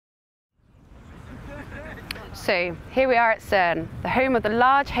So here we are at CERN, the home of the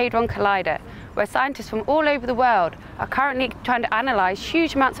Large Hadron Collider, where scientists from all over the world are currently trying to analyse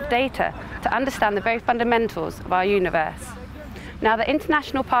huge amounts of data to understand the very fundamentals of our universe. Now, the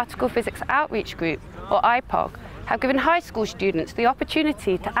International Particle Physics Outreach Group, or IPPOG, have given high school students the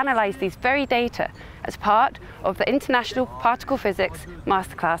opportunity to analyse these very data as part of the International Particle Physics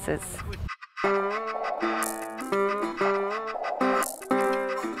Masterclasses.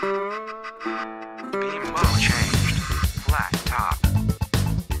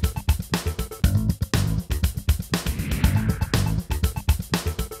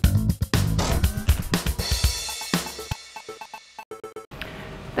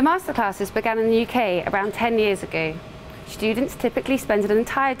 The Masterclasses began in the UK around 10 years ago. Students typically spend an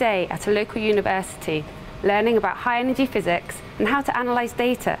entire day at a local university learning about high-energy physics and how to analyse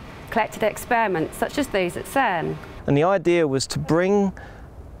data collected at experiments such as those at CERN. And the idea was to bring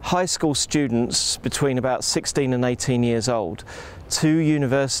high school students between about 16 and 18 years old to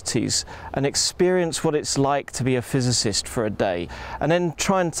universities and experience what it's like to be a physicist for a day, and then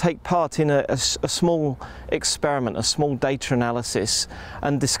try and take part in a small experiment, a small data analysis,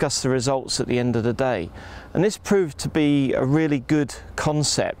 and discuss the results at the end of the day. And this proved to be a really good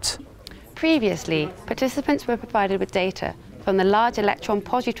concept. Previously, participants were provided with data from the Large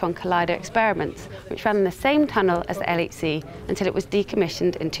Electron-Positron Collider experiments, which ran in the same tunnel as the LHC until it was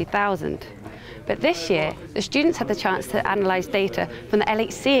decommissioned in 2000. But this year, the students had the chance to analyse data from the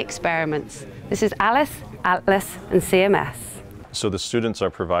LHC experiments. This is ALICE, ATLAS and CMS. So the students are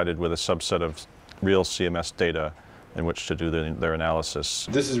provided with a subset of real CMS data in which to do their analysis.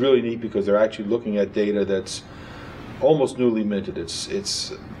 This is really neat because they're actually looking at data that's almost newly minted.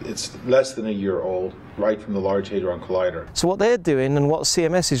 It's less than a year old, right from the Large Hadron Collider. So what they're doing and what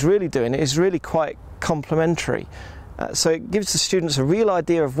CMS is really doing is really quite complementary. So it gives the students a real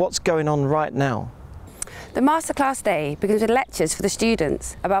idea of what's going on right now. The Masterclass day begins with lectures for the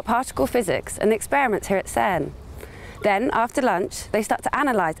students about particle physics and the experiments here at CERN. Then, after lunch, they start to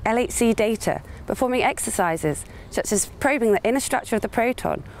analyse LHC data, performing exercises such as probing the inner structure of the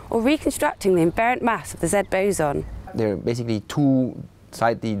proton or reconstructing the invariant mass of the Z boson. There are basically two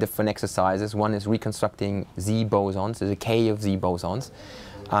slightly different exercises. One is reconstructing Z bosons, the decay of Z bosons,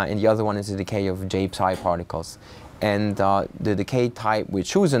 and the other one is the decay of J-psi particles. And the decay type we're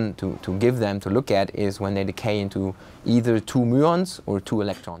chosen to give them to look at is when they decay into either two muons or two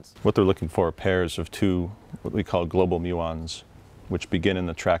electrons. What they're looking for are pairs of two, what we call global muons, which begin in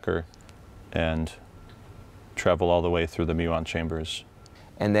the tracker and travel all the way through the muon chambers.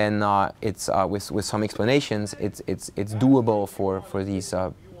 And then it's with some explanations, it's doable for these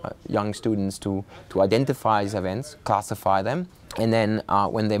young students to identify these events, classify them, and then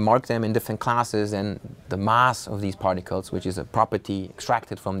when they mark them in different classes, and the mass of these particles, which is a property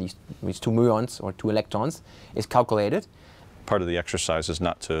extracted from these two muons or two electrons, is calculated. Part of the exercise is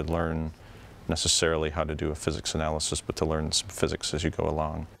not to learn necessarily how to do a physics analysis, but to learn some physics as you go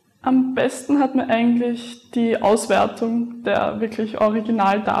along. Am besten hat mir eigentlich die Auswertung der wirklich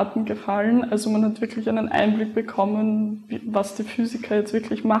Originaldaten gefallen. Also man hat wirklich einen Einblick bekommen, was die Physiker jetzt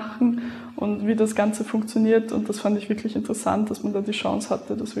wirklich machen und wie das Ganze funktioniert. Und das fand ich wirklich interessant, dass man da die Chance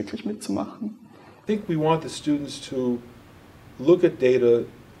hatte, das wirklich mitzumachen. I think we want the students to look at data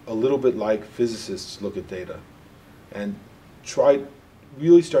a little bit like physicists look at data and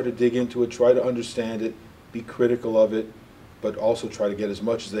really start to dig into it, try to understand it, be critical of it, but also try to get as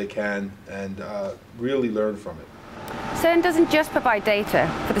much as they can and really learn from it. CERN doesn't just provide data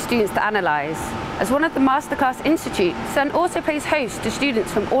for the students to analyse. As one of the Masterclass Institute, CERN also plays host to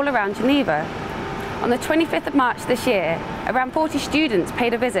students from all around Geneva. On the 25th of March this year, around 40 students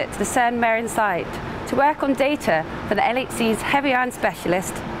paid a visit to the CERN Meyrin site to work on data for the LHC's heavy ion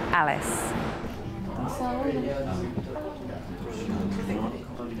specialist, ALICE.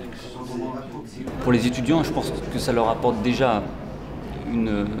 Pour les étudiants, je pense que ça leur apporte déjà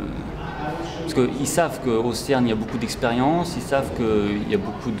une... Parce qu'ils savent qu'au CERN, il y a beaucoup d'expériences, ils savent qu'il y a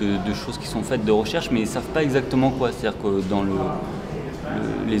beaucoup de choses qui sont faites de recherche, mais ils ne savent pas exactement quoi. C'est-à-dire que dans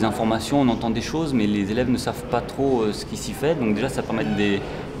les informations, on entend des choses, mais les élèves ne savent pas trop ce qui s'y fait. Donc déjà, ça permet de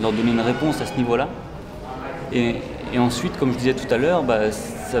leur donner une réponse à ce niveau-là. Et ensuite, comme je disais tout à l'heure,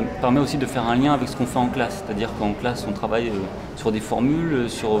 ça permet aussi de faire un lien avec ce qu'on fait en classe. C'est-à-dire qu'en classe, on travaille sur des formules,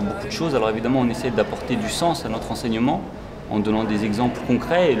 sur beaucoup de choses. Alors évidemment, on essaie d'apporter du sens à notre enseignement en donnant des exemples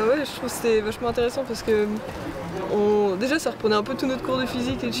concrets. Ouais, je trouve que c'était vachement intéressant parce que déjà, ça reprenait un peu tout notre cours de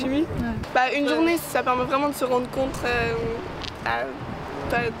physique et de chimie. Ouais. Une journée, ça permet vraiment de se rendre compte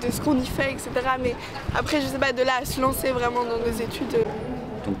de ce qu'on y fait, etc. Mais après, je sais pas, de là à se lancer vraiment dans des études.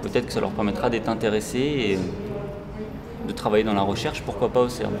 Donc peut-être que ça leur permettra d'être intéressés et de travailler dans la recherche, pourquoi pas au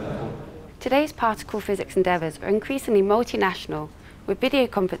CERN. Today's particle physics endeavours are increasingly multinational, with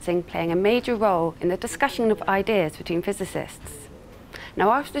videoconferencing playing a major role in the discussion of ideas between physicists. Now,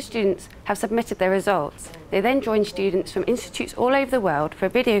 after the students have submitted their results, they then join students from institutes all over the world for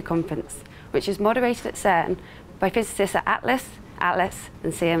a videoconference, which is moderated at CERN by physicists at Atlas,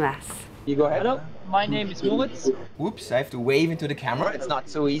 and CMS. You go ahead. Hello, my name is Moritz. Oops, I have to wave into the camera. It's not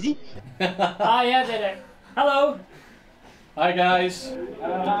so easy. Ah, yeah, there. Hello. Hi, guys.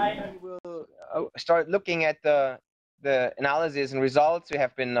 Hi. We'll start looking at the analysis and results we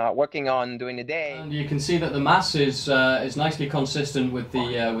have been working on during the day. And you can see that the mass is nicely consistent with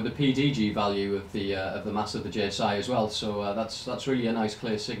the PDG value of the mass of the JSI as well. So that's really a nice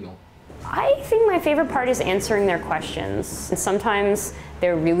clear signal. I think my favorite part is answering their questions. And sometimes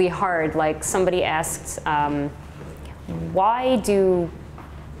they're really hard. Like somebody asked, why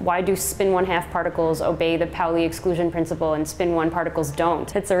do spin 1/2 particles obey the Pauli exclusion principle and spin 1 particles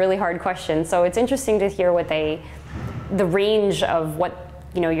don't? It's a really hard question. So it's interesting to hear what the range of what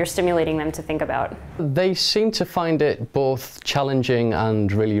you're stimulating them to think about. They seem to find it both challenging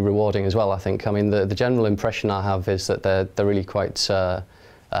and really rewarding as well, I think. I mean, the general impression I have is that they're really quite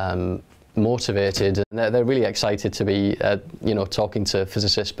motivated, and they're really excited to be talking to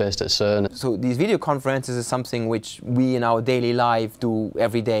physicists based at CERN. So these video conferences is something which we in our daily life do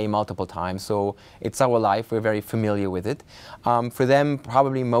every day multiple times. So it's our life, we're very familiar with it. For them,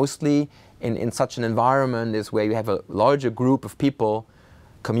 probably mostly in such an environment is where you have a larger group of people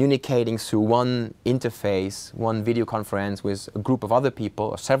communicating through one interface, one video conference with a group of other people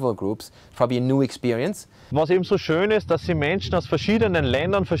or several groups, probably a new experience. Was eben so schön ist, dass sie Menschen aus verschiedenen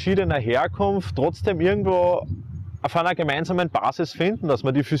Ländern, verschiedener Herkunft trotzdem irgendwo auf einer gemeinsamen Basis finden, dass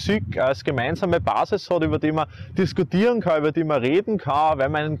man die Physik als gemeinsame Basis hat, über die man diskutieren kann, über die man reden kann, weil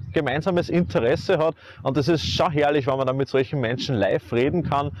man ein gemeinsames Interesse hat. Und das ist schon herrlich, wenn man dann mit solchen Menschen live reden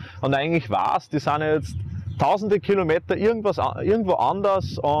kann und eigentlich weiß, die sind jetzt tausende Kilometer irgendwo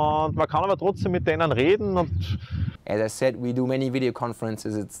anders und man kann aber trotzdem mit denen reden. Und as I said, we do many video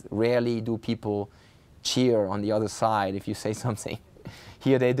conferences. It's rarely do people cheer on the other side if you say something.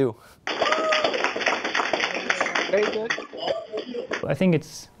 Here they do. Very good. I think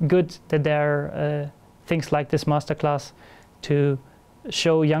it's good that there are things like this masterclass to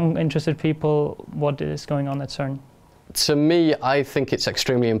show young, interested people what is going on at CERN. To me, I think it's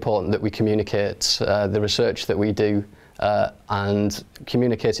extremely important that we communicate the research that we do and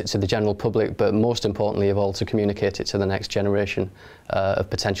communicate it to the general public, but most importantly of all, to communicate it to the next generation of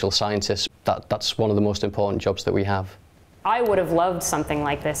potential scientists. That's one of the most important jobs that we have. I would have loved something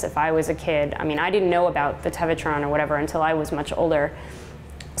like this if I was a kid. I mean, I didn't know about the Tevatron or whatever until I was much older.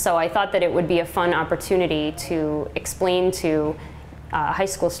 So I thought that it would be a fun opportunity to explain to high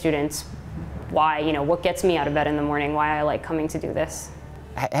school students why, what gets me out of bed in the morning, why I like coming to do this.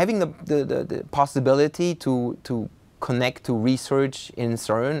 Having the possibility to connect to research in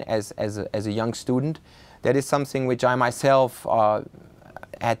CERN as a young student, that is something which I myself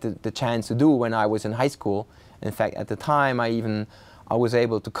had the chance to do when I was in high school. In fact, at the time, I was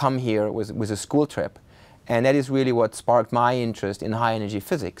able to come here with a school trip. And that is really what sparked my interest in high energy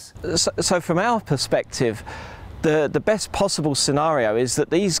physics. So from our perspective, the best possible scenario is that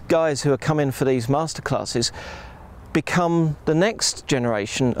these guys who are coming for these masterclasses become the next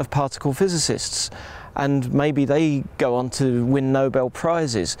generation of particle physicists, and maybe they go on to win Nobel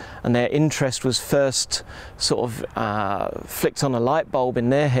Prizes, and their interest was first sort of flicked on a light bulb in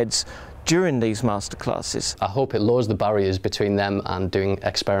their heads during these masterclasses. I hope it lowers the barriers between them and doing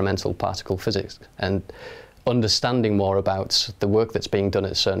experimental particle physics and understanding more about the work that's being done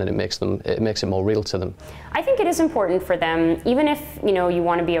at CERN, and it makes it more real to them. I think it is important for them, even if you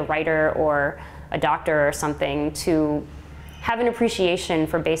want to be a writer or a doctor or something, to have an appreciation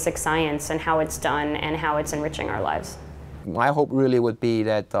for basic science and how it's done and how it's enriching our lives. My hope really would be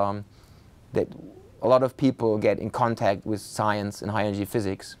that that a lot of people get in contact with science and high energy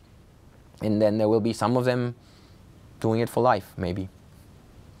physics, and then there will be some of them doing it for life, maybe.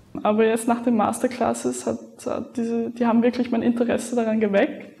 Aber jetzt nach den Masterclasses die haben wirklich mein Interesse daran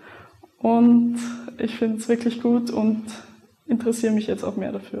geweckt und ich finde es wirklich gut und interessiere mich jetzt auch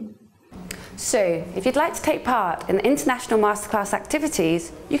mehr dafür. So, if you'd like to take part in the international masterclass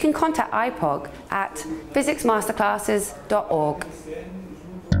activities, you can contact IPPOG at physicsmasterclasses.org.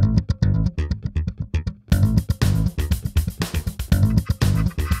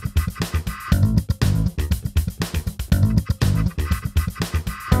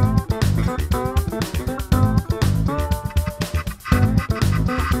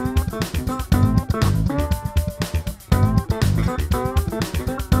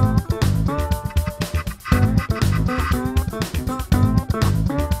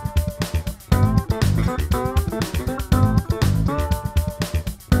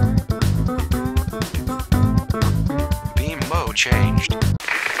 changed.